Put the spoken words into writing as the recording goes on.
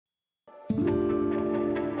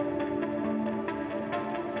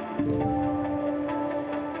This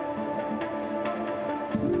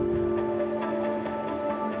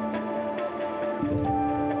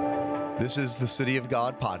is the City of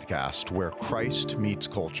God podcast, where Christ meets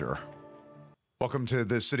culture. Welcome to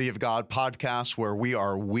the City of God podcast, where we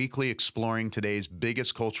are weekly exploring today's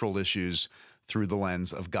biggest cultural issues through the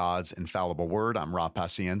lens of God's infallible word. I'm Rob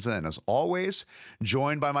Pacienza, and as always,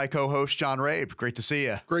 joined by my co-host, John Rabe. Great to see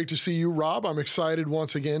you. Great to see you, Rob. I'm excited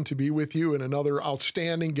once again to be with you and another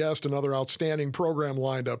outstanding guest, another outstanding program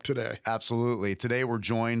lined up today. Absolutely. Today, we're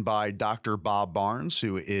joined by Dr. Bob Barnes,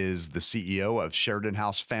 who is the CEO of Sheridan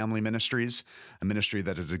House Family Ministries, a ministry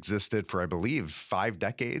that has existed for, I believe, 5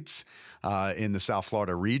 decades in the South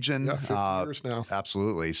Florida region. Yeah, 50 years now.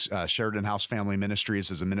 Absolutely. Sheridan House Family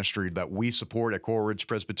Ministries is a ministry that we support at Coral Ridge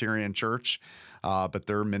Presbyterian Church, but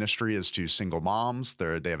their ministry is to single moms.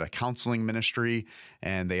 They have a counseling ministry,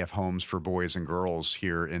 and they have homes for boys and girls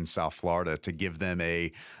here in South Florida to give them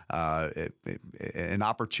an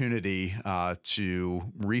opportunity to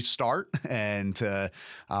restart and to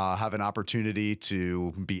have an opportunity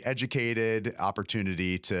to be educated,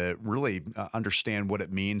 opportunity to really understand what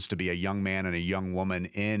it means to be a young man and a young woman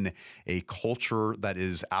in a culture that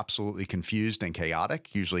is absolutely confused and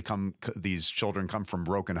chaotic. Usually these children come from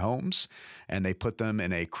broken homes, and they put them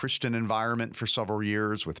in a Christian environment for several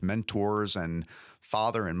years with mentors and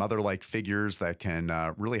father and mother-like figures that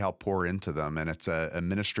can really help pour into them. And it's a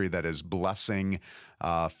ministry that is blessing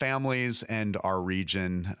families and our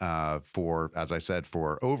region for, as I said,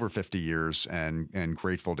 for over 50 years, and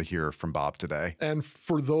grateful to hear from Bob today. And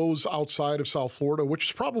for those outside of South Florida, which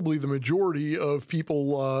is probably the majority of people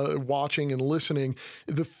watching and listening,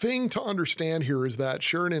 the thing to understand here is that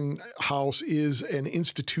Sheridan House is an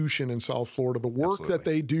institution in South Florida. The work that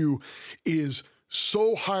they do is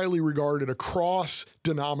so highly regarded across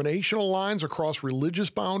denominational lines, across religious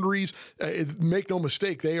boundaries. Make no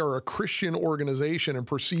mistake, they are a Christian organization and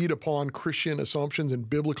proceed upon Christian assumptions and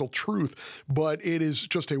biblical truth, but it is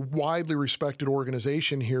just a widely respected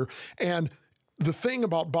organization here. And the thing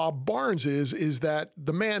about Bob Barnes is that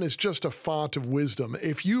the man is just a font of wisdom.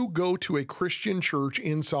 If you go to a Christian church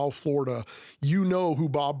in South Florida, you know who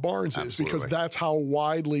Bob Barnes is, because that's how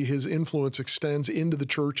widely his influence extends into the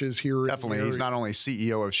churches here. Definitely. He's not only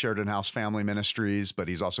CEO of Sheridan House Family Ministries, but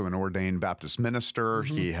he's also an ordained Baptist minister.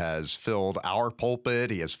 Mm-hmm. He has filled our pulpit.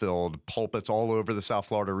 He has filled pulpits all over the South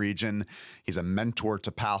Florida region. He's a mentor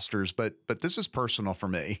to pastors, but this is personal for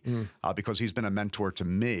me because he's been a mentor to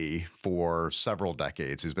me for several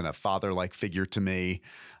decades. He's been a father-like figure to me,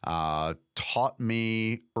 taught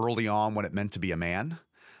me early on what it meant to be a man,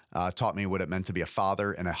 taught me what it meant to be a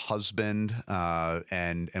father and a husband,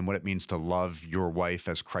 and what it means to love your wife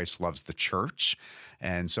as Christ loves the church.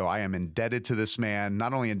 And so I am indebted to this man,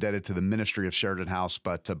 not only indebted to the ministry of Sheridan House,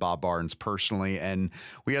 but to Bob Barnes personally. And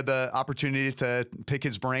we had the opportunity to pick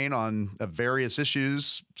his brain on various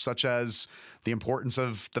issues, such as the importance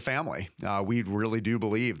of the family. We really do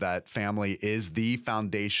believe that family is the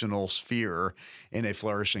foundational sphere in a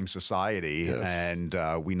flourishing society. Yes. And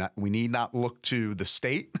we need not look to the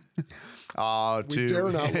state dare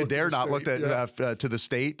not look to the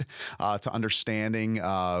state to understanding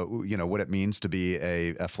what it means to be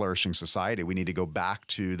a flourishing society. We need to go back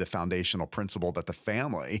to the foundational principle that the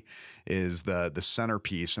family is the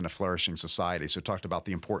centerpiece in a flourishing society. So talked about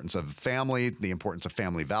the importance of family, the importance of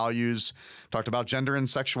family values, talked about gender and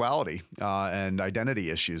sexuality and identity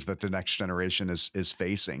issues that the next generation is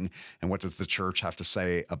facing, and what does the church have to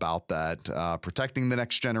say about that, protecting the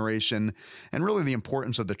next generation, and really the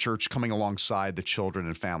importance of the church coming alongside the children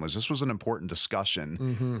and families. This was an important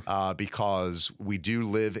discussion because we do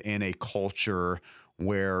live in a culture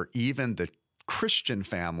where even the Christian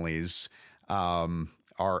families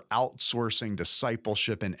are outsourcing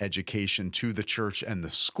discipleship and education to the church and the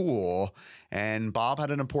school. And Bob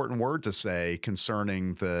had an important word to say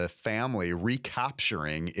concerning the family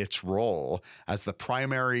recapturing its role as the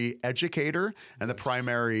primary educator and the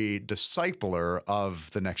primary discipler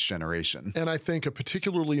of the next generation. And I think a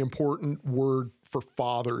particularly important word for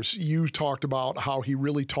fathers. You talked about how he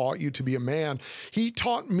really taught you to be a man. He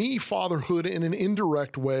taught me fatherhood in an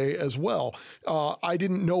indirect way as well. I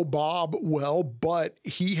didn't know Bob well, but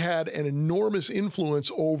he had an enormous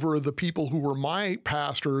influence over the people who were my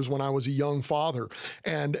pastors when I was a young father.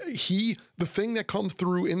 And the thing that comes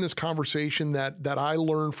through in this conversation that I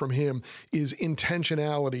learned from him is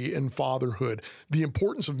intentionality in fatherhood. The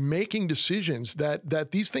importance of making decisions,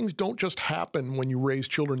 that these things don't just happen when you raise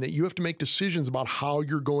children, that you have to make decisions about how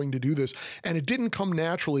you're going to do this. And it didn't come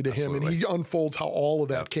naturally to him, and he unfolds how all of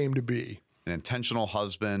that came to be. An intentional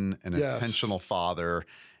husband, an intentional father,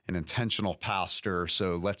 an intentional pastor.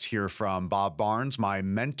 So let's hear from Bob Barnes, my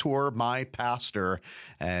mentor, my pastor,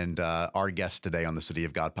 and our guest today on the City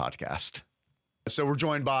of God podcast. So we're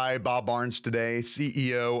joined by Bob Barnes today,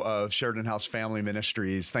 CEO of Sheridan House Family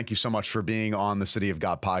Ministries. Thank you so much for being on the City of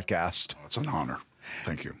God podcast. It's an honor.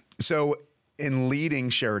 Thank you. So in leading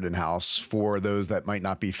Sheridan House, for those that might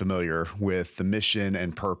not be familiar with the mission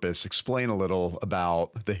and purpose, explain a little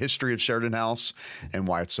about the history of Sheridan House and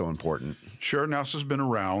why it's so important. Sheridan House has been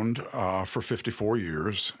around for 54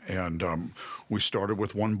 years, and we started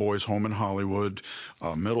with one boys' home in Hollywood,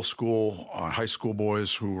 middle school, high school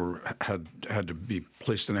boys who had to be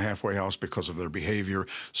placed in a halfway house because of their behavior,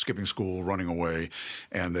 skipping school, running away,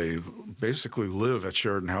 and they basically live at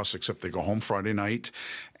Sheridan House except they go home Friday night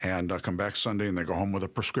and come back Sunday, and they go home with a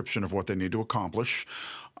prescription of what they need to accomplish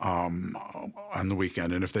on the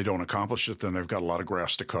weekend. And if they don't accomplish it, then they've got a lot of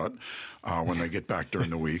grass to cut when they get back during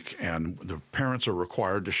the week. And the parents are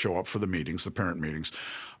required to show up for the meetings, the parent meetings.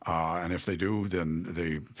 And if they do, then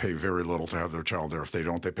they pay very little to have their child there. If they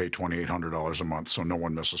don't, they pay $2,800 a month, so no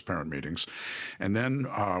one misses parent meetings. And then,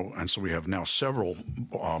 and so we have now several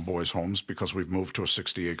boys' homes because we've moved to a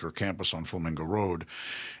 60-acre campus on Flamingo Road.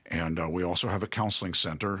 And we also have a counseling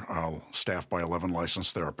center staffed by 11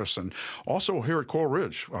 licensed therapists. And also here at Coral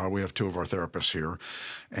Ridge, we have 2 of our therapists here.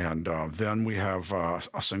 And then we have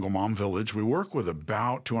a single mom village. We work with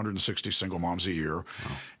about 260 single moms a year. Wow.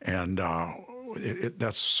 And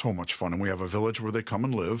that's so much fun. And we have a village where they come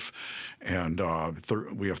and live. And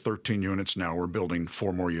we have 13 units now. We're building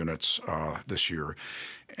 4 more units this year.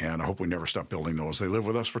 And I hope we never stop building those. They live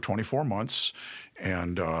with us for 24 months,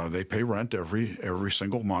 and they pay rent every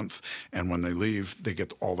single month. And when they leave, they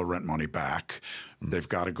get all the rent money back. They've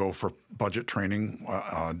got to go for budget training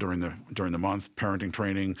during the month, parenting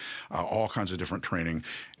training, all kinds of different training.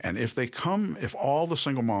 And if all the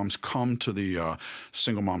single moms come to the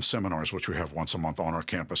single mom seminars, which we have once a month on our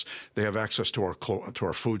campus, they have access to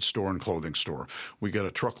our food store and clothing store. We get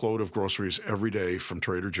a truckload of groceries every day from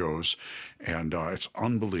Trader Joe's, and it's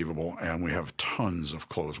unbelievable. And we have tons of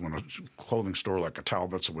clothes. When a clothing store like a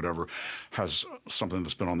Talbot's or whatever has something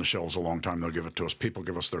that's been on the shelves a long time, they'll give it to us. People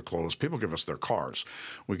give us their clothes. People give us their cars.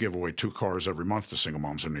 We give away 2 cars every month to single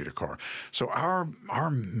moms who need a car. So our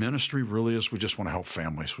ministry really is we just want to help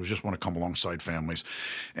families. We just want to come alongside families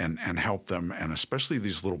and help them, and especially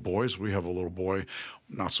these little boys. We have a little boy,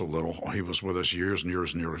 not so little. He was with us years and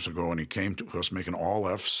years and years ago, and he came to us making all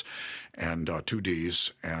Fs and 2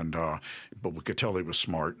 Ds, but we could tell he was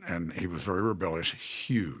smart, and he was very rebellious,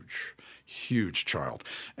 huge child,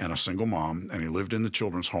 and a single mom, and he lived in the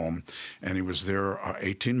children's home, and he was there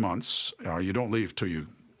 18 months. You don't leave till you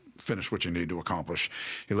finish what you need to accomplish.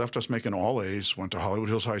 He left us making all A's, went to Hollywood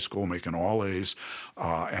Hills High School making all A's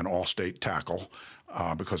and all-state tackle.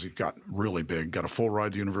 Because he got really big, got a full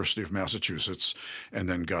ride to the University of Massachusetts, and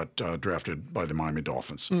then got drafted by the Miami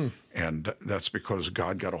Dolphins. And that's because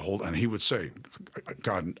God got a hold, and he would say,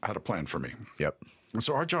 God had a plan for me. Yep. And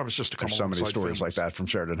so our job is just to come There's so many stories families like that from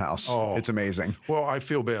Sheridan House. Oh, it's amazing. Well, I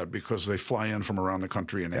feel bad because they fly in from around the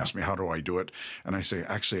country and ask me, how do I do it? And I say,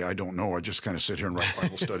 actually, I don't know. I just kind of sit here and write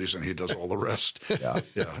Bible studies, and he does all the rest.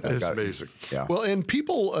 It's amazing. Yeah. Well, and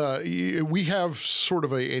people, we have sort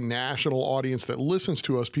of a national audience that listens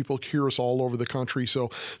to us. People hear us all over the country. So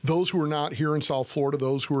those who are not here in South Florida,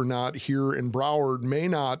 those who are not here in Broward may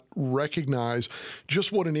not recognize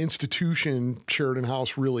just what an institution Sheridan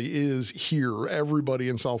House really is here. Everybody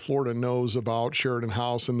in South Florida knows about Sheridan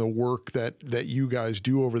House and the work that you guys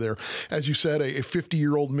do over there. As you said, a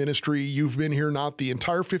 50-year-old ministry. You've been here not the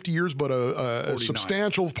entire 50 years, but a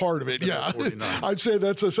substantial part of it. Yeah, I'd say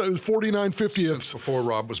that's 49 50th. Since before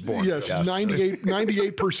Rob was born. Yes,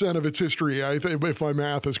 98% of its history, I think, if my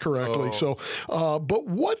math is correctly. So, but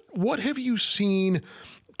what have you seen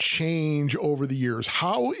change over the years?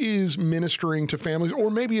 How is ministering to families, or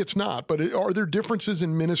maybe it's not, but are there differences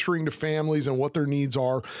in ministering to families and what their needs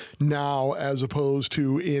are now as opposed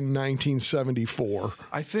to in 1974?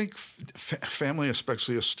 I think family,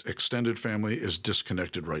 especially extended family, is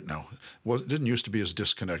disconnected right now. It didn't used to be as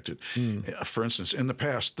disconnected. For instance, in the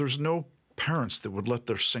past, there's no parents that would let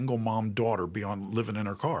their single mom daughter be living in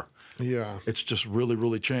her car. Yeah. It's just really,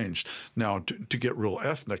 really changed. Now, to get real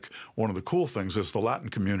ethnic, one of the cool things is the Latin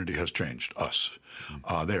community has changed us.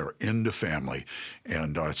 They are into family.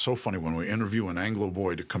 And it's so funny when we interview an Anglo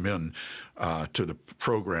boy to come in to the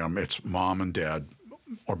program, it's mom and dad,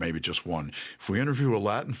 or maybe just one. If we interview a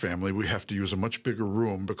Latin family, we have to use a much bigger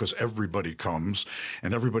room because everybody comes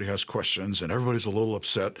and everybody has questions and everybody's a little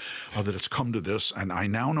upset that it's come to this. And I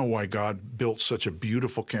now know why God built such a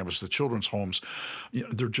beautiful campus. The children's homes,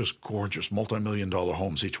 they're just gorgeous, multi-million-dollar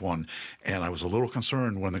homes, each one. And I was a little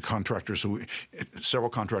concerned when the contractors, several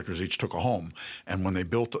contractors each took a home. And when they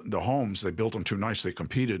built the homes, they built them too nice. They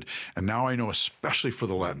competed. And now I know, especially for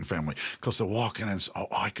the Latin family, because they'll walk in and say, oh,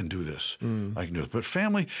 I can do this. I can do it. But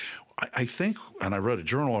family, I think, and I read a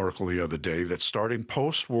journal article the other day that starting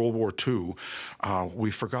post-World War II,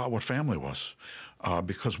 we forgot what family was.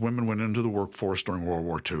 Because women went into the workforce during World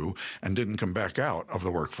War II and didn't come back out of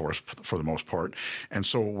the workforce for the most part. And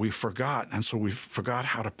so we forgot. And so we forgot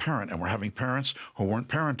how to parent. And we're having parents who weren't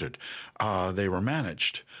parented. They were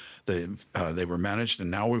managed. They were managed,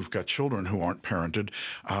 and now we've got children who aren't parented.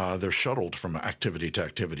 They're shuttled from activity to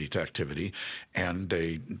activity to activity, and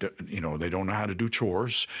they don't know how to do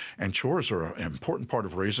chores. And chores are an important part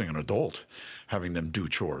of raising an adult, having them do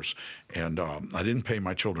chores. And I didn't pay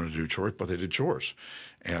my children to do chores, but they did chores.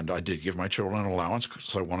 And I did give my children an allowance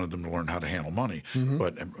because I wanted them to learn how to handle money.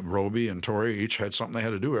 But Roby and Tori each had something they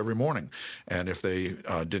had to do every morning. And if they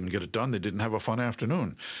didn't get it done, they didn't have a fun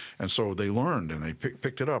afternoon. And so they learned and they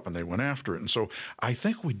picked it up and they went after it. And so I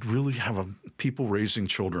think we really have people raising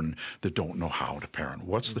children that don't know how to parent.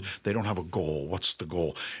 They don't have a goal. What's the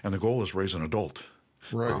goal? And the goal is raise an adult.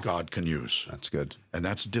 That God can use. That's good. And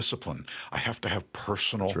that's discipline. I have to have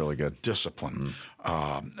personal discipline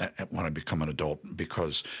when I become an adult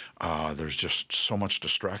because there's just so much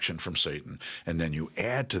distraction from Satan. And then you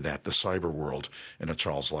add to that the cyber world in a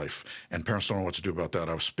child's life. And parents don't know what to do about that.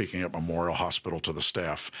 I was speaking at Memorial Hospital to the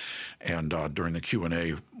staff, and during the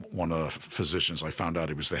Q&A, one of the physicians, I found out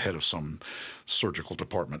he was the head of some surgical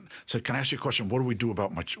department, said, "Can I ask you a question? What do we do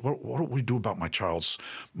about my child's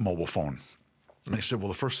mobile phone?" And he said, well,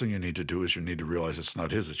 the first thing you need to do is you need to realize it's not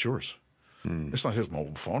his, it's yours. It's not his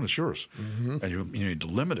mobile phone, it's yours. And you need to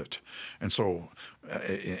limit it. And so,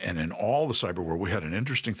 and in all the cyber world, we had an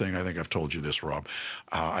interesting thing. I think I've told you this, Rob.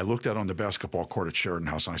 I looked out on the basketball court at Sheridan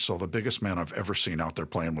House, and I saw the biggest man I've ever seen out there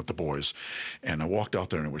playing with the boys. And I walked out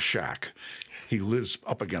there, and it was Shaq. He lives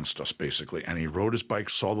up against us, basically, and he rode his bike,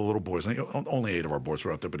 saw the little boys. And only 8 of our boys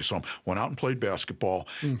were out there, but he saw them, went out and played basketball,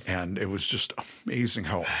 and it was just amazing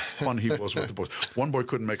how fun he was with the boys. One boy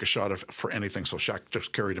couldn't make a shot for anything, so Shaq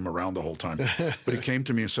just carried him around the whole time. But he came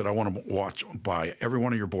to me and said, I want to buy every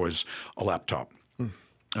one of your boys a laptop.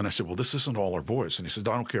 And I said, well, this isn't all our boys. And he said,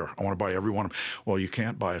 I don't care. I want to buy every one of them. Well, you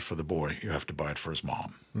can't buy it for the boy. You have to buy it for his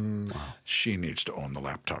mom. Wow. She needs to own the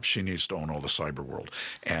laptop. She needs to own all the cyber world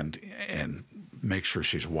and make sure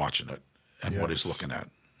she's watching it and what he's looking at.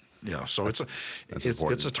 Yeah, so it's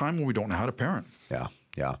a time when we don't know how to parent. Yeah.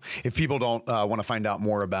 Yeah. If people don't want to find out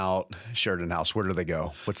more about Sheridan House, where do they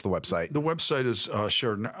go? What's the website? The website is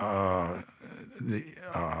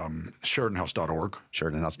SheridanHouse.org.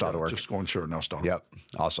 SheridanHouse.org. Just go on SheridanHouse.org. Yep.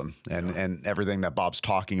 Awesome. And everything that Bob's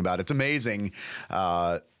talking about. It's amazing.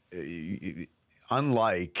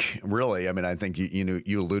 Unlike, really, I mean, I think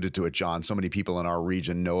you alluded to it, John. So many people in our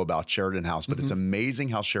region know about Sheridan House, but it's amazing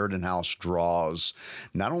how Sheridan House draws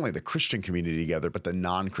not only the Christian community together, but the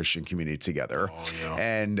non-Christian community together.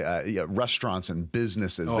 And restaurants and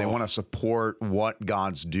businesses, they want to support what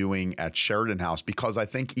God's doing at Sheridan House, because I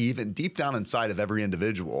think even deep down inside of every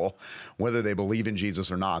individual, whether they believe in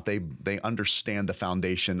Jesus or not, they understand the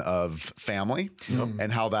foundation of family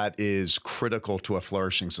and how that is critical to a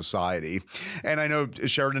flourishing society. And I know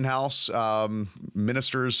Sheridan House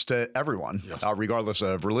ministers to everyone, regardless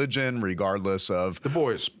of religion, regardless of the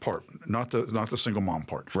boys part, not the single mom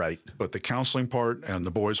part, right? But the counseling part and the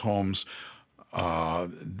boys' homes,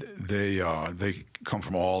 they come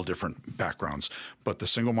from all different backgrounds. But the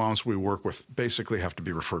single moms we work with basically have to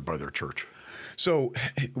be referred by their church. So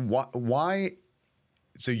why?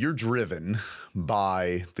 So you're driven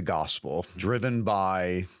by the gospel, driven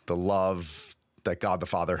by the love that God the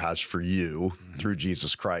Father has for you through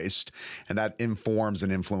Jesus Christ. And that informs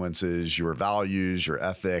and influences your values, your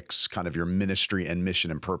ethics, kind of your ministry and mission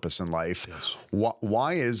and purpose in life. Yes.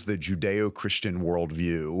 Why is the Judeo-Christian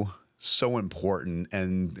worldview so important,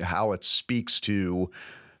 and how it speaks to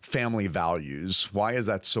family values? Why is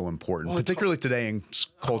that so important, particularly today in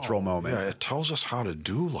cultural moment? Yeah, it tells us how to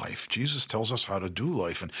do life. Jesus tells us how to do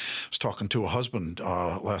life. And I was talking to a husband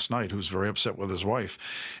last night who's very upset with his wife,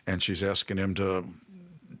 and she's asking him to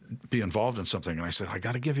be involved in something. And I said, I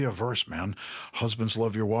got to give you a verse, man. Husbands,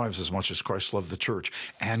 love your wives as much as Christ loved the church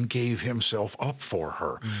and gave himself up for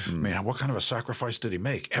her. I mean, what kind of a sacrifice did he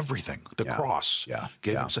make? Everything. The cross.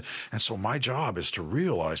 Gave himself. And so my job is to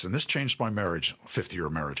realize, and this changed my marriage, 50-year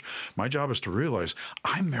marriage. My job is to realize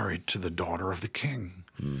I'm married to the daughter of the King.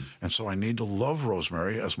 And so I need to love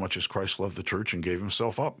Rosemary as much as Christ loved the church and gave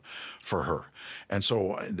himself up for her. And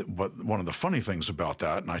so one of the funny things about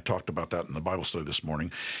that, and I talked about that in the Bible study this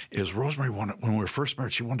morning, is Rosemary when we were first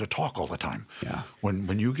married, she wanted to talk all the time.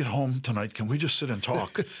 When you get home tonight, can we just sit and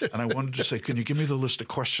talk? And I wanted to say, can you give me the list of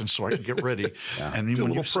questions so I can get ready? And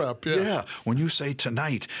when you prep, when you say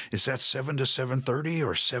tonight, is that 7 to 7:30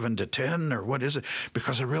 or 7 to 10 or what is it?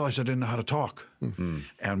 Because I realized I didn't know how to talk.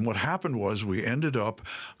 And what happened was we ended up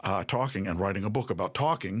talking and writing a book about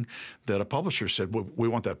talking that a publisher said, well, we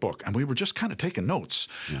want that book. And we were just kind of taking notes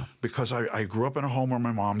because I grew up in a home where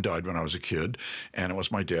my mom died when I was a kid, and it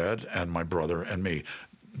was my dad and my brother and me.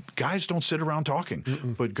 Guys don't sit around talking,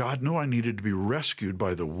 but God knew I needed to be rescued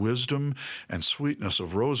by the wisdom and sweetness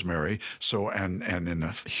of Rosemary. So, and in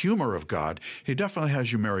the humor of God, he definitely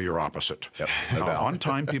has you marry your opposite. On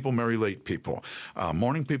time people marry late people.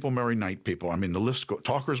 Morning people marry night people. I mean, the list goes,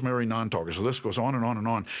 talkers marry non-talkers. The list goes on and on and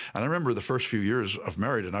on. And I remember the first few years of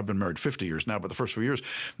married, and I've been married 50 years now, but the first few years,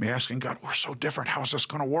 me asking God, we're so different. How's this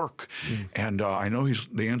going to work? And I know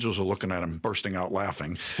the angels are looking at him, bursting out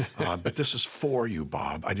laughing. But this is for you,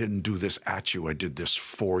 Bob. I didn't do this at you. I did this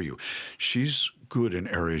for you. She's good in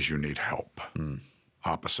areas you need help.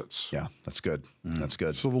 Opposites. Yeah, that's good. That's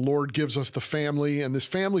good. So the Lord gives us the family, and this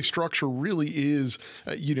family structure really is,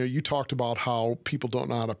 you talked about how people don't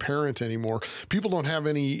know how to parent anymore. People don't have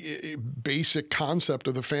any basic concept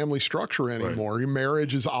of the family structure anymore. Your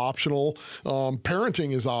marriage is optional.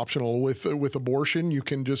 Parenting is optional. With abortion, you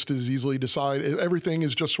can just as easily decide. Everything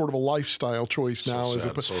is just sort of a lifestyle choice now.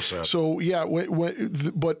 So sad. So yeah,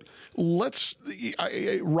 but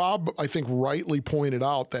Rob, I think, rightly pointed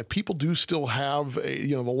out that people do still have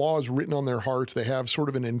the law is written on their hearts. They have sort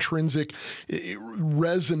of an intrinsic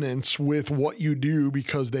resonance with what you do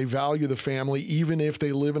because they value the family, even if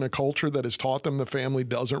they live in a culture that has taught them the family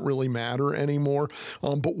doesn't really matter anymore.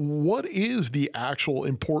 But what is the actual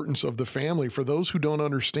importance of the family? For those who don't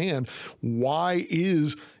understand, why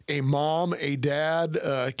is a mom, a dad,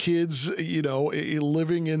 kids,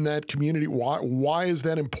 living in that community? Why is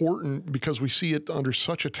that important? Because we see it under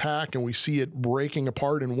such attack, and we see it breaking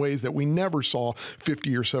apart in ways that we never saw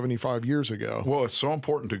 50 or 75 years ago. Well, it's so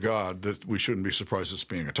important to God that we shouldn't be surprised it's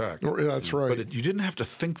being attacked. That's right. But you didn't have to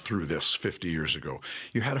think through this 50 years ago.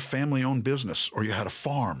 You had a family-owned business, or you had a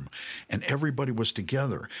farm, and everybody was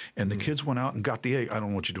together. And the kids went out and got the egg. I don't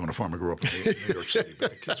know what you do on a farm. I grew up in New York City,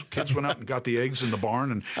 but the kids went out and got the eggs in the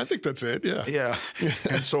barn. And I think that's it. Yeah. Yeah.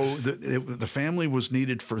 And so the family was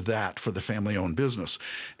needed for that, for the family-owned business.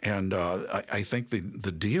 And I think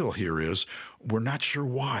the deal here is we're not sure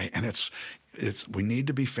why. And we need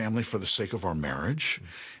to be family for the sake of our marriage.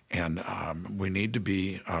 And we need to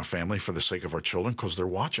be family for the sake of our children because they're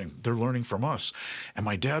watching. They're learning from us. And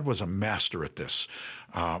my dad was a master at this.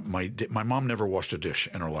 My mom never washed a dish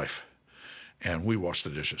in her life. And we washed the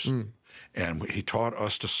dishes. And he taught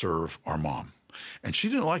us to serve our mom. And she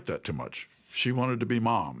didn't like that too much. She wanted to be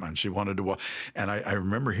mom, and she wanted to. And I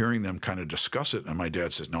remember hearing them kind of discuss it. And my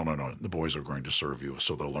dad says, "No, the boys are going to serve you,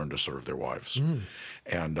 so they'll learn to serve their wives."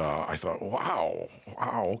 And I thought, wow,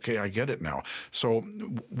 okay, I get it now. So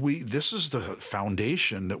this is the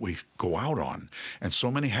foundation that we go out on, and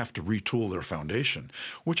so many have to retool their foundation,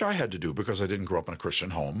 which I had to do because I didn't grow up in a Christian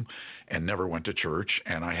home and never went to church,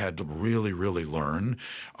 and I had to really, really learn.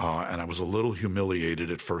 And I was a little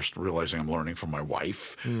humiliated at first, realizing I'm learning from my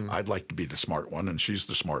wife. I'd like to be the smart one, and she's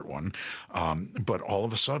the smart one. But all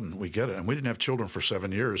of a sudden, we get it. And we didn't have children for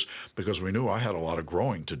 7 years because we knew I had a lot of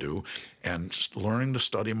growing to do, and learning to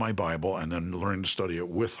study my Bible and then learning to study it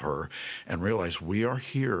with her and realize we are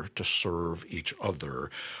here to serve each other.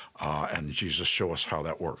 And Jesus show us how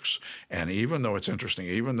that works. And even though it's interesting,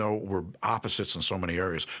 even though we're opposites in so many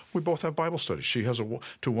areas, we both have Bible studies. She has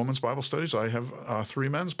 2 women's Bible studies. I have 3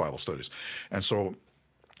 men's Bible studies. And so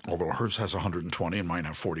although hers has 120 and mine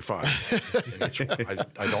have 45.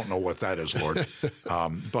 I don't know what that is, Lord.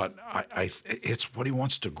 But it's what he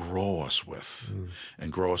wants to grow us with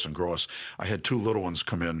and grow us and grow us. I had 2 little ones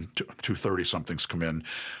come in, 2 30-somethings come in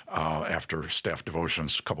after staff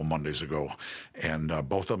devotions a couple Mondays ago, and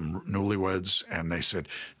both of them newlyweds, and they said,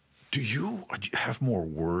 do you have more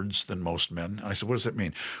words than most men? And I said, what does that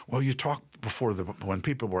mean? Well, you talked before when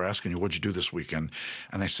people were asking you, what'd you do this weekend?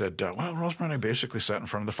 And I said, well, Rosemary and I basically sat in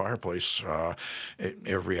front of the fireplace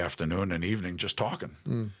every afternoon and evening just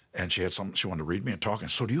talking. And she had something she wanted to read me and talking.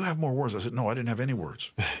 So do you have more words? I said, no, I didn't have any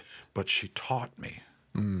words. But she taught me.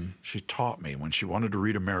 She taught me when she wanted to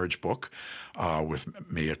read a marriage book with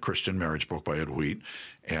me, a Christian marriage book by Ed Wheat.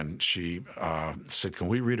 And she said, can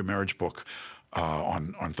we read a marriage book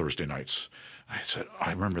on Thursday nights? I said,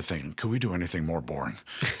 I remember thinking, could we do anything more boring?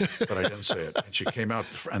 But I didn't say it. And she came out,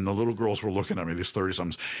 and the little girls were looking at me, these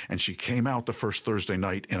 30-somethings, and she came out the first Thursday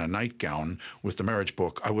night in a nightgown with the marriage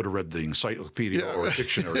book. I would have read the encyclopedia or a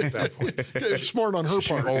dictionary at that point. Smart on her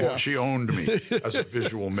part. She owned me as a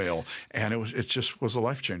visual male, and it just was a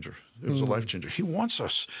life changer. It was a life changer. He wants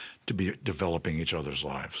us to be developing each other's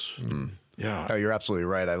lives. Yeah. No, you're absolutely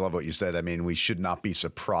right. I love what you said. I mean, we should not be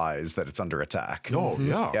surprised that it's under attack. No,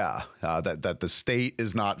 yeah. Yeah. That the state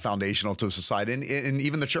is not foundational to society. And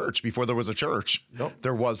even the church, before there was a church,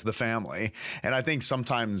 there was the family. And I think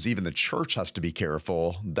sometimes even the church has to be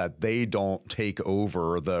careful that they don't take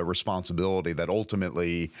over the responsibility that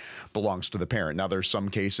ultimately belongs to the parent. Now, there's some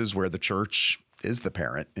cases where the church is the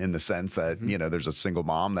parent in the sense that, you know, there's a single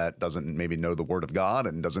mom that doesn't maybe know the word of God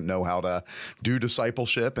and doesn't know how to do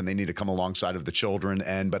discipleship, and they need to come alongside of the children.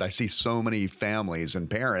 But I see so many families and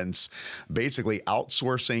parents basically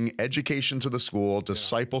outsourcing education to the school,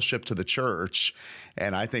 discipleship to the church.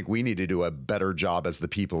 And I think we need to do a better job as the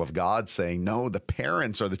people of God saying, no, the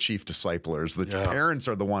parents are the chief disciplers. The parents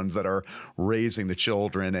are the ones that are raising the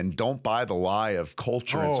children, and don't buy the lie of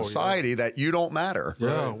culture and society that you don't matter.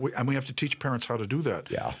 Yeah, and we have to teach parents how to do that.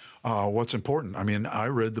 Yeah. What's important. I mean, I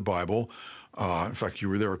read the Bible. In fact, you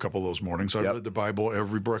were there a couple of those mornings. I read the Bible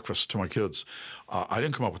every breakfast to my kids. I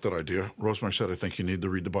didn't come up with that idea. Rosemary said, I think you need to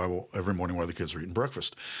read the Bible every morning while the kids are eating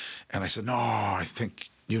breakfast. And I said, no, I think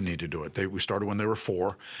you need to do it. We started when they were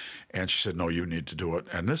 4, and she said, no, you need to do it.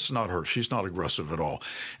 And this is not her. She's not aggressive at all.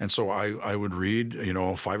 And so I would read,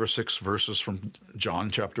 5 or 6 verses from John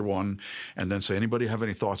chapter 1, and then say, anybody have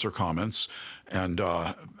any thoughts or comments? And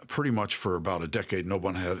pretty much for about a decade, no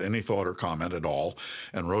one had any thought or comment at all.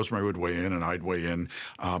 And Rosemary would weigh in, and I'd weigh in.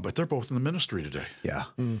 But they're both in the ministry today. Yeah.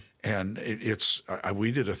 And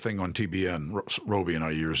we did a thing on TBN, Roby and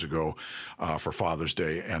I, years ago for Father's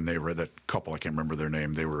Day, and they were that couple, I can't remember their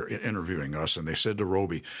name, they were interviewing us, and they said to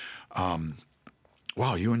Roby,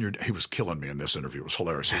 wow, he was killing me in this interview. It was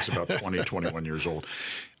hilarious. He's about 20, 21 years old.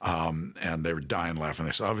 And they were dying laughing.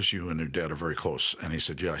 They said, obviously you and your dad are very close. And he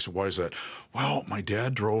said, yeah. I said, why is that? Well, my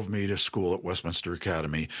dad drove me to school at Westminster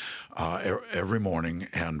Academy every morning,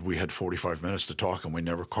 and we had 45 minutes to talk, and we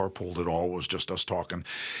never carpooled at all. It was just us talking.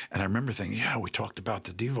 And I remember thinking, yeah, we talked about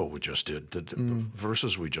the Devo we just did, the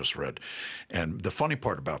verses we just read. And the funny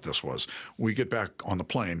part about this was we get back on the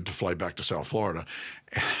plane to fly back to South Florida,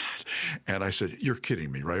 and I said, you're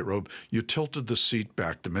kidding me, right, Rob? You tilted the seat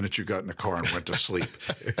back the minute you got in the car and went to sleep.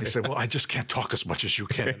 He said, well, I just can't talk as much as you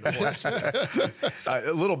can in the morning.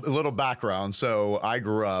 A little background. So I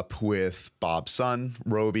grew up with Bob's son,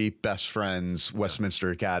 Roby, best friends, Westminster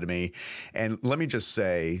Academy. And let me just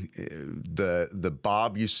say, the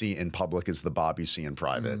Bob you see in public is the Bob you see in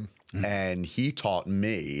private. And he taught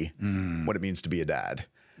me what it means to be a dad.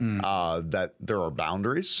 That there are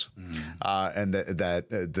boundaries, and that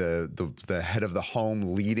the head of the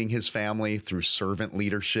home leading his family through servant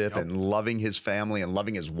leadership and loving his family and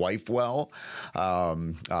loving his wife well,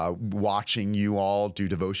 watching you all do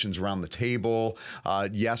devotions around the table.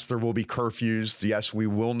 Yes, there will be curfews. Yes, we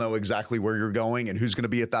will know exactly where you're going and who's going to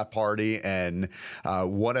be at that party. And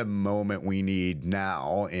what a moment we need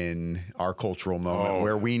now in our cultural moment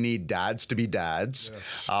where we need dads to be dads,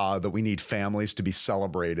 that we need families to be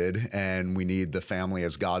celebrated, and we need the family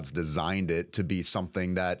as God's designed it to be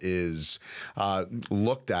something that is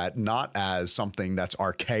looked at not as something that's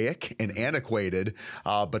archaic and antiquated,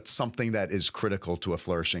 but something that is critical to a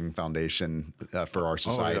flourishing foundation for our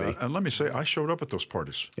society. And let me say, I showed up at those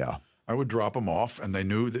parties. Yeah. I would drop them off, and they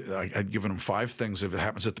knew that I'd given them 5 things. If it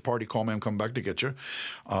happens at the party, call me. I'm coming back to get you.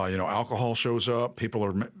 Alcohol shows up. People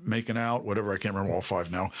are making out, whatever. I can't remember all 5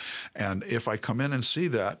 now. And if I come in and see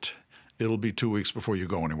that, it'll be 2 weeks before you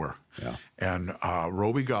go anywhere. Yeah. And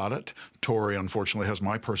Roby got it. Tori, unfortunately, has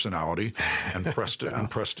my personality and pressed it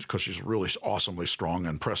because she's really awesomely strong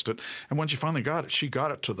and pressed it. And when she finally got it, she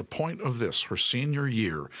got it to the point of this. Her senior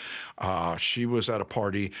year, she was at a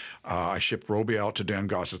party. I shipped Roby out to Dan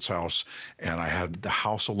Gossett's house, and I had the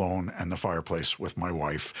house alone and the fireplace with my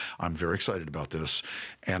wife. I'm very excited about this.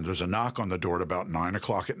 And there's a knock on the door at about 9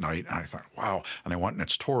 o'clock at night. And I thought, wow. And I went, and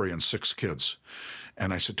it's Tori and 6 kids.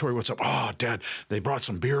 And I said, Tori, what's up? Oh, Dad, they brought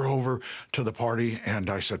some beer over. over to the party? And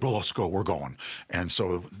I said, well, let's go. We're going. And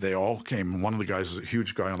so they all came. One of the guys is a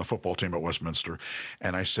huge guy on the football team at Westminster.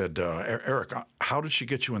 And I said, Eric, how did she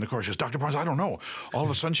get you in the car? She says, Dr. Barnes, I don't know. All of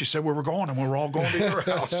a sudden she said we were going, and we were all going to your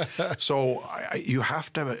house. So you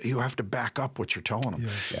have to back up what you're telling them.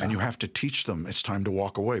 Yes. And you have to teach them it's time to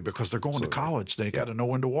walk away, because they're going to college. They got to know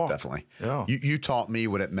when to walk. Definitely. Yeah. You taught me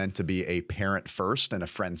what it meant to be a parent first and a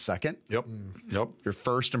friend second. Yep. Yep. Your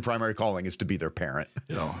first and primary calling is to be their parent.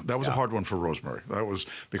 You know, that was a hard one for Rosemary. That was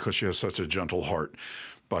because she has such a gentle heart.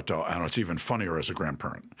 But and it's even funnier as a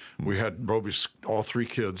grandparent. We had Roby's all 3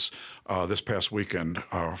 kids this past weekend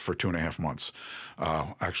for 2.5 months.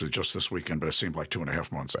 Actually, just this weekend, but it seemed like 2.5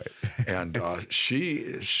 months. Right. And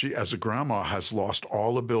she, as a grandma, has lost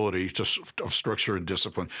all ability of structure and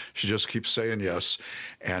discipline. She just keeps saying yes,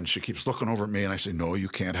 and she keeps looking over at me, and I say, no, you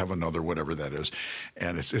can't have another, whatever that is.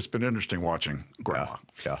 And it's been interesting watching grandma.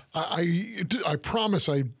 Yeah. I promise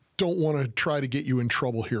I don't want to try to get you in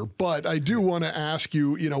trouble here, but I do want to ask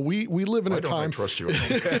you, you know, we live in a time. I don't trust you.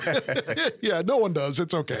 Yeah, no one does.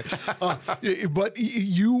 It's okay. But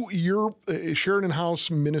you're Sheridan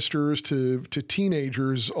House ministers to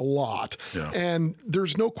teenagers a lot. Yeah. And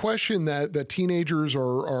there's no question that teenagers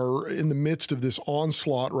are in the midst of this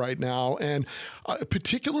onslaught right now. And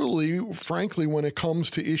particularly, frankly, when it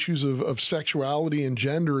comes to issues of sexuality and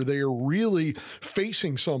gender, they are really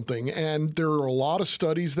facing something. And there are a lot of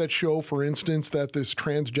studies that show, for instance, that this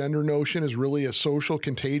transgender notion is really a social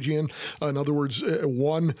contagion. In other words,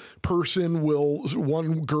 one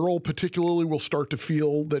girl particularly will start to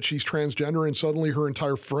feel that she's transgender, and suddenly her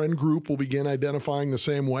entire friend group will begin identifying the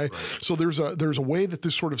same way. Right. So there's a way that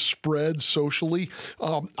this sort of spreads socially.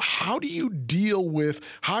 How do you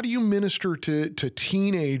minister to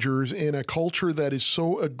teenagers in a culture that is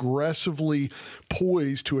so aggressively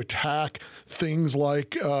poised to attack things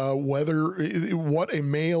like what a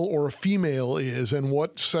male or a female is and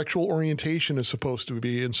what sexual orientation is supposed to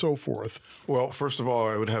be and so forth? Well, first of all,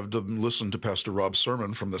 I would have to listen to Pastor Rob's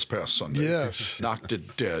sermon from this past Sunday. Yes. Knocked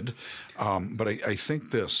it dead. But I think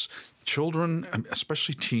this. Children,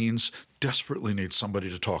 especially teens, desperately need somebody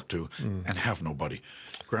to talk to and have nobody.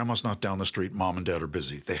 Grandma's not down the street. Mom and dad are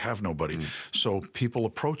busy. They have nobody. So people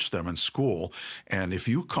approach them in school. And if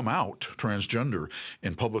you come out transgender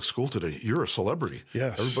in public school today, you're a celebrity.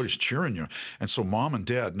 Yes. Everybody's cheering you. And so mom and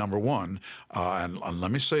dad, number one, and let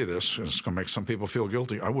me say this, it's going to make some people feel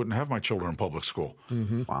guilty. I wouldn't have my children in public school.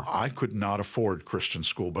 Wow. I could not afford Christian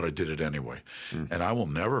school, but I did it anyway. And I will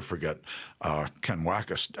never forget Ken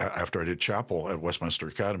Wackus, after I did chapel at Westminster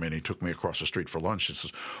Academy, and he took me across the street for lunch. He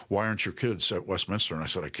says, why aren't your kids at Westminster? And I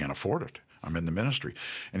said, I can't afford it. I'm in the ministry.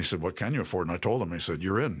 And he said, what can you afford? And I told him, and he said,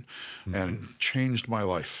 you're in. And changed my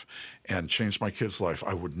life and changed my kids' life.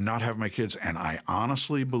 I would not have my kids, and I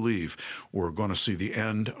honestly believe we're going to see the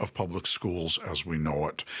end of public schools as we know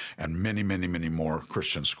it, and many, many, many more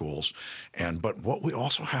Christian schools. But what we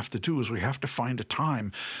also have to do is we have to find a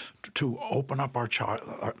time to open up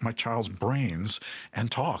my child's brains and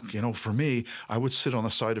talk. You know, for me, I would sit on the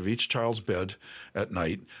side of each child's bed at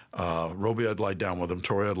night. Roby, I'd lie down with him.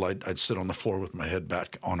 Tori, I'd sit on the floor with my head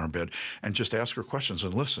back on her bed and just ask her questions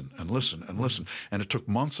and listen and listen and listen. And it took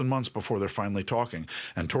months and months before they're finally talking.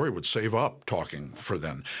 And Tori would save up talking for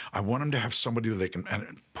then. I want them to have somebody that they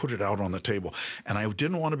can put it out on the table. And I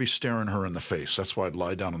didn't want to be staring her in the face. That's why I'd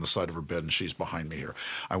lie down on the side of her bed and she's behind me here.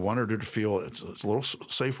 I wanted her to feel it's a little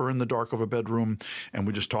safer in the dark of a bedroom. And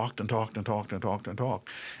we just talked and talked and talked and talked and talked.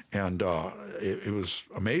 And it was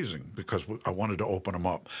amazing because I wanted to open them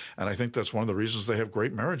up. And I think that's one of the reasons they have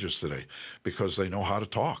great marriages today, because they know how to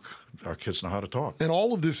talk. Our kids know how to talk. And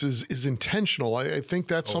all of this is intentional. I think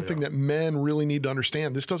that's something that men really need to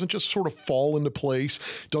understand. This doesn't just sort of fall into place.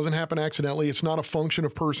 It doesn't happen accidentally. It's not a function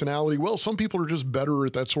of personality. Well, some people are just better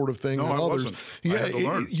at that sort of thing than others. Wasn't. I had to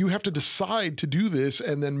learn. You have to decide to do this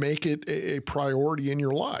and then make it a priority in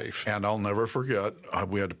your life. And I'll never forget,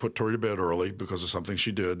 we had to put Tori to bed early because of something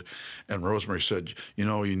she did. And Rosemary said, you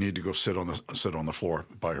know, you need to go sit on the floor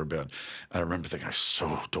by her bed. And I remember thinking, I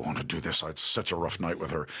so don't want to do this. I had such a rough night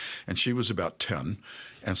with her. And she was about 10.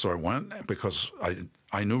 And so I went because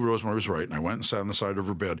I knew Rosemary was right, and I went and sat on the side of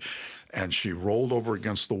her bed, and she rolled over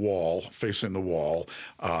against the wall, facing the wall,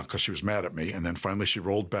 because she was mad at me. And then finally she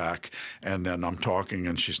rolled back, and then I'm talking,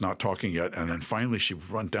 and she's not talking yet. And then finally she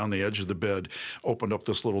went down the edge of the bed, opened up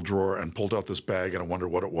this little drawer, and pulled out this bag, and I wondered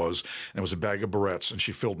what it was. And it was a bag of barrettes, and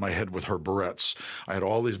she filled my head with her barrettes. I had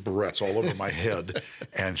all these barrettes all over my head,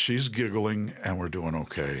 and she's giggling, and we're doing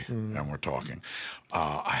okay, and we're talking.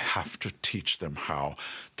 I have to teach them how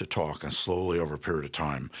to talk, and slowly over a period of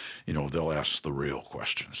time, they'll ask the real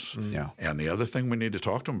questions. Yeah. And the other thing we need to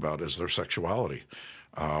talk to them about is their sexuality.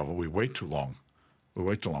 We wait too long. We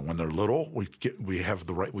wait too long. When they're little, we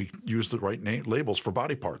use the right labels for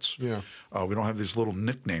body parts. Yeah. We don't have these little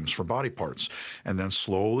nicknames for body parts. And then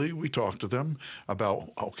slowly we talk to them about,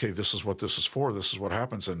 okay, this is what this is for. This is what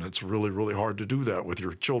happens. And it's really, really hard to do that with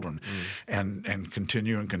your children. And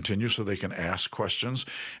continue so they can ask questions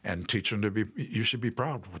and teach them you should be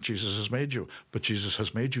proud of what Jesus has made you. But Jesus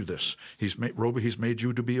has made you this. He's made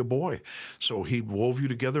you to be a boy. So he wove you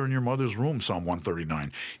together in your mother's womb, Psalm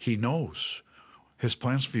 139. He knows his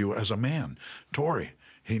plans for you as a man. Tori,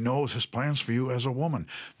 he knows his plans for you as a woman.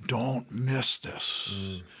 Don't miss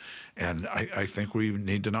this. And I think we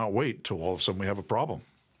need to not wait till all of a sudden we have a problem.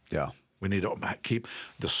 Yeah. We need to keep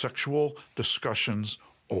the sexual discussions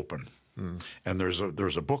open. And there's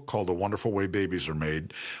a book called The Wonderful Way Babies Are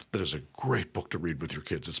Made that is a great book to read with your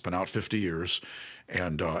kids. It's been out 50 years,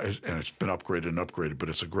 and it's been upgraded and upgraded. But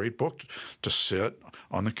it's a great book to sit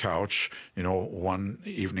on the couch, one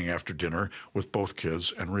evening after dinner with both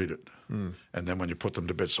kids and read it. And then when you put them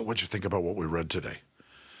to bed, so what'd you think about what we read today?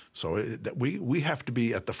 So we have to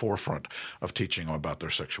be at the forefront of teaching them about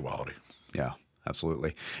their sexuality. Yeah.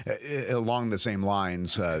 Absolutely. Along the same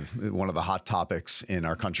lines, one of the hot topics in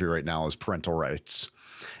our country right now is parental rights.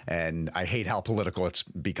 And I hate how political it's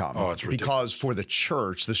become. Oh, it's ridiculous. Because for the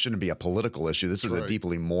church, this shouldn't be a political issue. This is a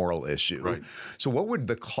deeply moral issue. Right. So what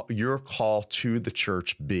would your call to the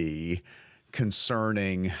church be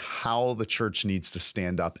concerning how the church needs to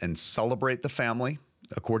stand up and celebrate the family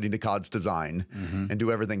according to God's design and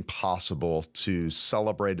do everything possible to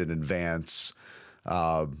celebrate and advance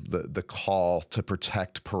the call to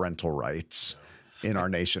protect parental rights in our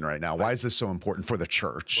nation right now? Why is this so important for the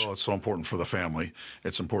church? Well, it's so important for the family.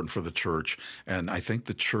 It's important for the church. And I think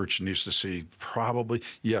the church needs to see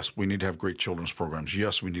yes, we need to have great children's programs.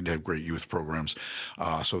 Yes, we need to have great youth programs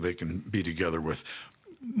so they can be together with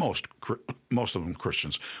most of them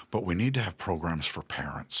Christians. But we need to have programs for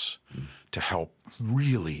parents to help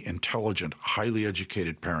really intelligent, highly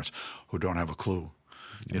educated parents who don't have a clue.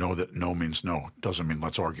 That no means no. Doesn't mean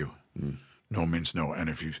let's argue. No means no. And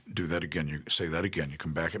if you do that again, you say that again, you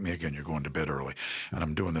come back at me again, you're going to bed early. And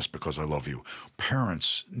I'm doing this because I love you.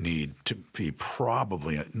 Parents need to be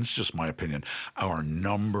probably, and it's just my opinion, our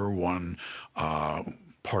number one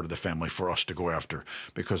part of the family for us to go after,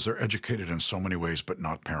 because they're educated in so many ways, but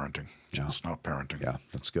not parenting. Just not parenting. Yeah,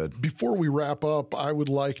 that's good. Before we wrap up, I would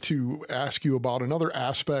like to ask you about another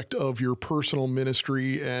aspect of your personal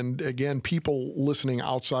ministry. And again, people listening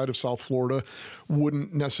outside of South Florida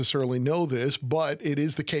wouldn't necessarily know this, but it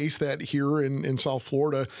is the case that here in South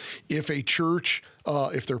Florida, if a church,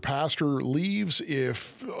 if their pastor leaves,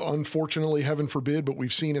 if unfortunately, heaven forbid, but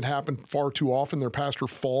we've seen it happen far too often, their pastor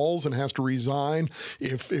falls and has to resign.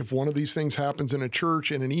 If one of these things happens in a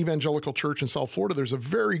church, in an evangelical church in South Florida, there's a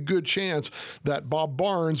very good chance that Bob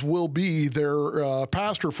Barnes will be their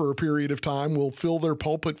pastor for a period of time, will fill their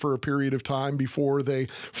pulpit for a period of time before they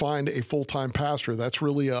find a full-time pastor. That's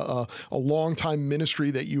really a long-time ministry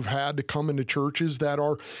that you've had to come into churches that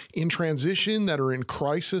are in transition, that are in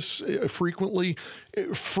crisis frequently.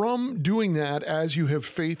 From doing that, as you have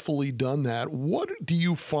faithfully done that, what do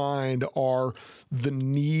you find are the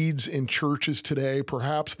needs in churches today,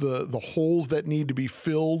 perhaps the holes that need to be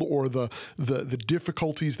filled, or the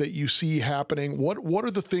difficulties that you see happening? What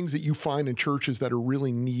are the things that you find in churches that are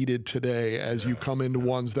really needed today as you come into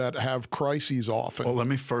ones that have crises often? Well, let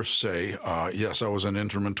me first say, yes, I was an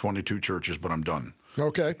interim in 22 churches, but I'm done.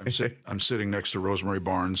 Okay. I'm sitting next to Rosemary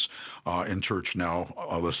Barnes in church now,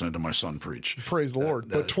 listening to my son preach. Praise the Lord.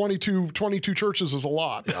 But 22 churches is a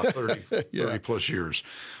lot. Yeah, 30 plus years.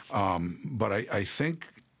 But I think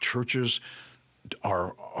churches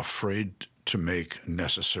are afraid to make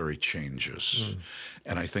necessary changes.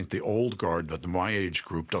 And I think the old guard, that my age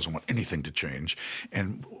group, doesn't want anything to change,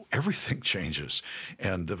 and everything changes.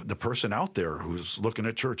 And the person out there who's looking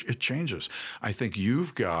at church, it changes. I think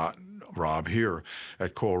you've got, Rob, here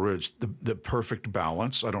at Coral Ridge, the perfect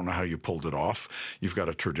balance. I don't know how you pulled it off. You've got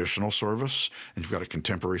a traditional service and you've got a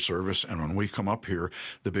contemporary service. And when we come up here,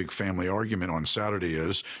 the big family argument on Saturday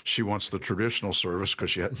is she wants the traditional service because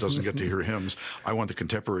she doesn't get to hear hymns. I want the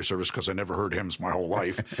contemporary service because I never heard hymns my whole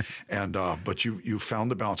life. And but you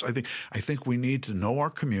found the balance. I think we need to know our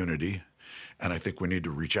community. And I think we need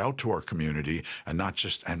to reach out to our community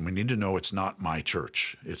and we need to know it's not my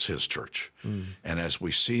church, it's his church. And as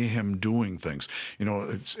we see him doing things,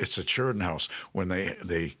 it's at Sheridan House, when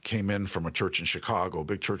they came in from a church in Chicago, a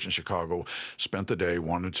big church in Chicago, spent the day,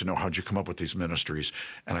 wanted to know, how'd you come up with these ministries?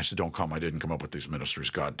 And I said, don't come, I didn't come up with these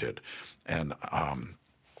ministries, God did. And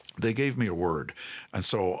they gave me a word. And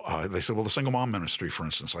so they said, well, the single mom ministry, for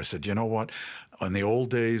instance. I said, you know what? In the old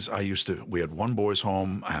days, we had one boys'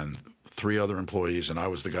 home and 3 other employees, and I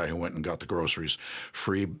was the guy who went and got the groceries,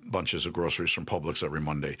 free bunches of groceries from Publix every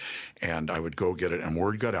Monday. And I would go get it, and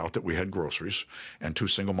word got out that we had groceries, and 2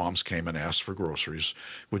 single moms came and asked for groceries.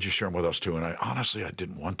 Would you share them with us too? And honestly, I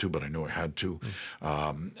didn't want to, but I knew I had to,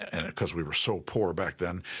 and because we were so poor back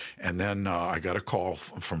then. And then I got a call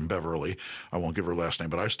from Beverly. I won't give her last name,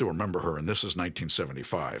 but I still remember her, and this is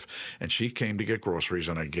 1975. And she came to get groceries,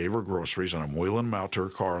 and I gave her groceries, and I'm wheeling them out to her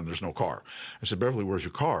car, and there's no car. I said, Beverly, where's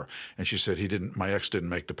your car? And she said, my ex didn't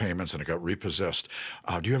make the payments and it got repossessed.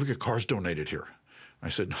 Do you ever get cars donated here? I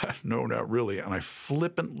said, no, not really. And I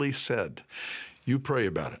flippantly said, you pray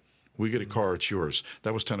about it. We get a car, it's yours.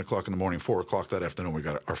 That was 10 o'clock in the morning. 4 o'clock that afternoon, we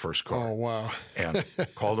got our first car. Oh, wow. And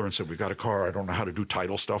called her and said, we got a car. I don't know how to do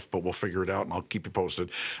title stuff, but we'll figure it out and I'll keep you posted.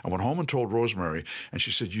 I went home and told Rosemary, and she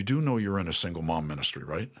said, you do know you're in a single mom ministry,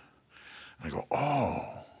 right? And I go,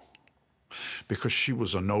 oh. Because she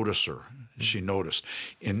was a noticer. She noticed.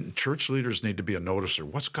 And church leaders need to be a noticer.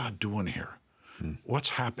 What's God doing here? What's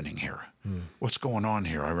happening here? What's going on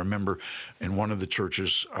here? I remember in one of the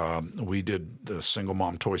churches, we did the single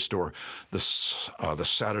mom toy store the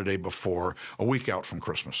Saturday before, a week out from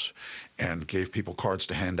Christmas, and gave people cards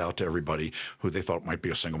to hand out to everybody who they thought might be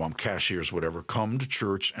a single mom, cashiers, whatever. Come to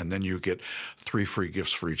church, and then you get 3 free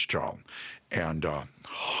gifts for each child. And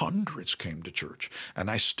hundreds came to church.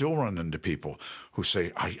 And I still run into people who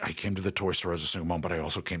say, I came to the toy store as a single mom, but I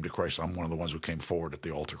also came to Christ. I'm one of the ones who came forward at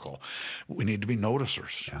the altar call. We need to be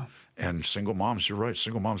noticers. Yeah. And single moms, you're right,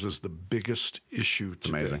 single moms is the biggest issue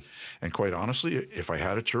today. Amazing. And quite honestly, if I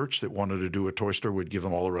had a church that wanted to do a toy store, we'd give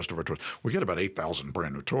them all the rest of our toys. We get about 8,000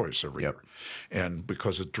 brand new toys every year. And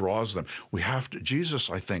because it draws them, we have to, Jesus,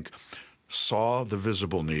 I think, saw the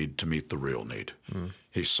visible need to meet the real need.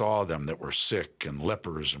 He saw them that were sick and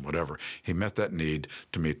lepers and whatever. He met that need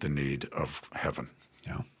to meet the need of heaven.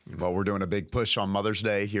 Yeah. Well, we're doing a big push on Mother's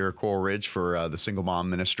Day here at Coral Ridge for the single mom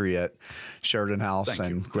ministry at Sheridan House,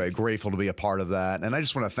 and grateful to be a part of that. And I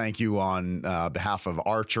just want to thank you on behalf of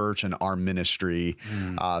our church and our ministry.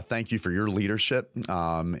 Thank you for your leadership in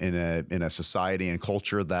a society and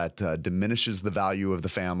culture that diminishes the value of the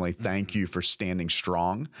family. Thank you for standing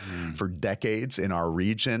strong for decades in our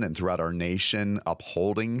region and throughout our nation,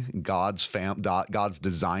 upholding God's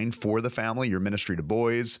design for the family, your ministry to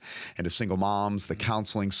boys and to single moms, the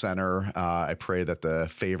counseling center. I pray that the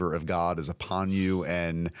favor of God is upon you,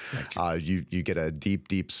 and you get a deep,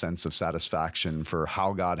 deep sense of satisfaction for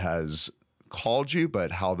how God has called you,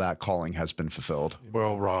 but how that calling has been fulfilled.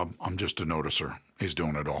 Well, Rob, I'm just a noticer. He's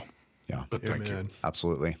doing it all. Yeah. But thank you.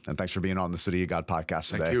 Absolutely. And thanks for being on the City of God podcast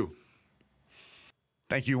today. Thank you.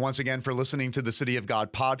 Thank you once again for listening to the City of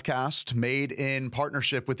God podcast, made in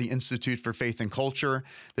partnership with the Institute for Faith and Culture.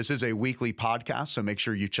 This is a weekly podcast, so make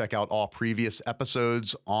sure you check out all previous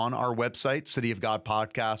episodes on our website,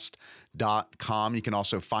 cityofgodpodcast.com. You can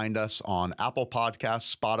also find us on Apple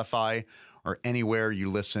Podcasts, Spotify, or anywhere you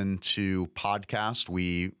listen to podcasts.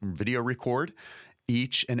 We video record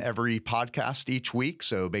each and every podcast each week,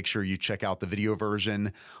 so make sure you check out the video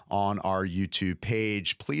version on our YouTube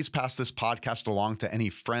page. Please pass this podcast along to any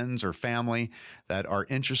friends or family that are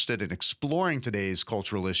interested in exploring today's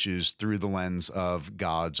cultural issues through the lens of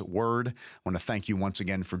God's Word. I want to thank you once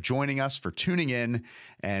again for joining us, for tuning in,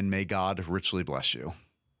 and may God richly bless you.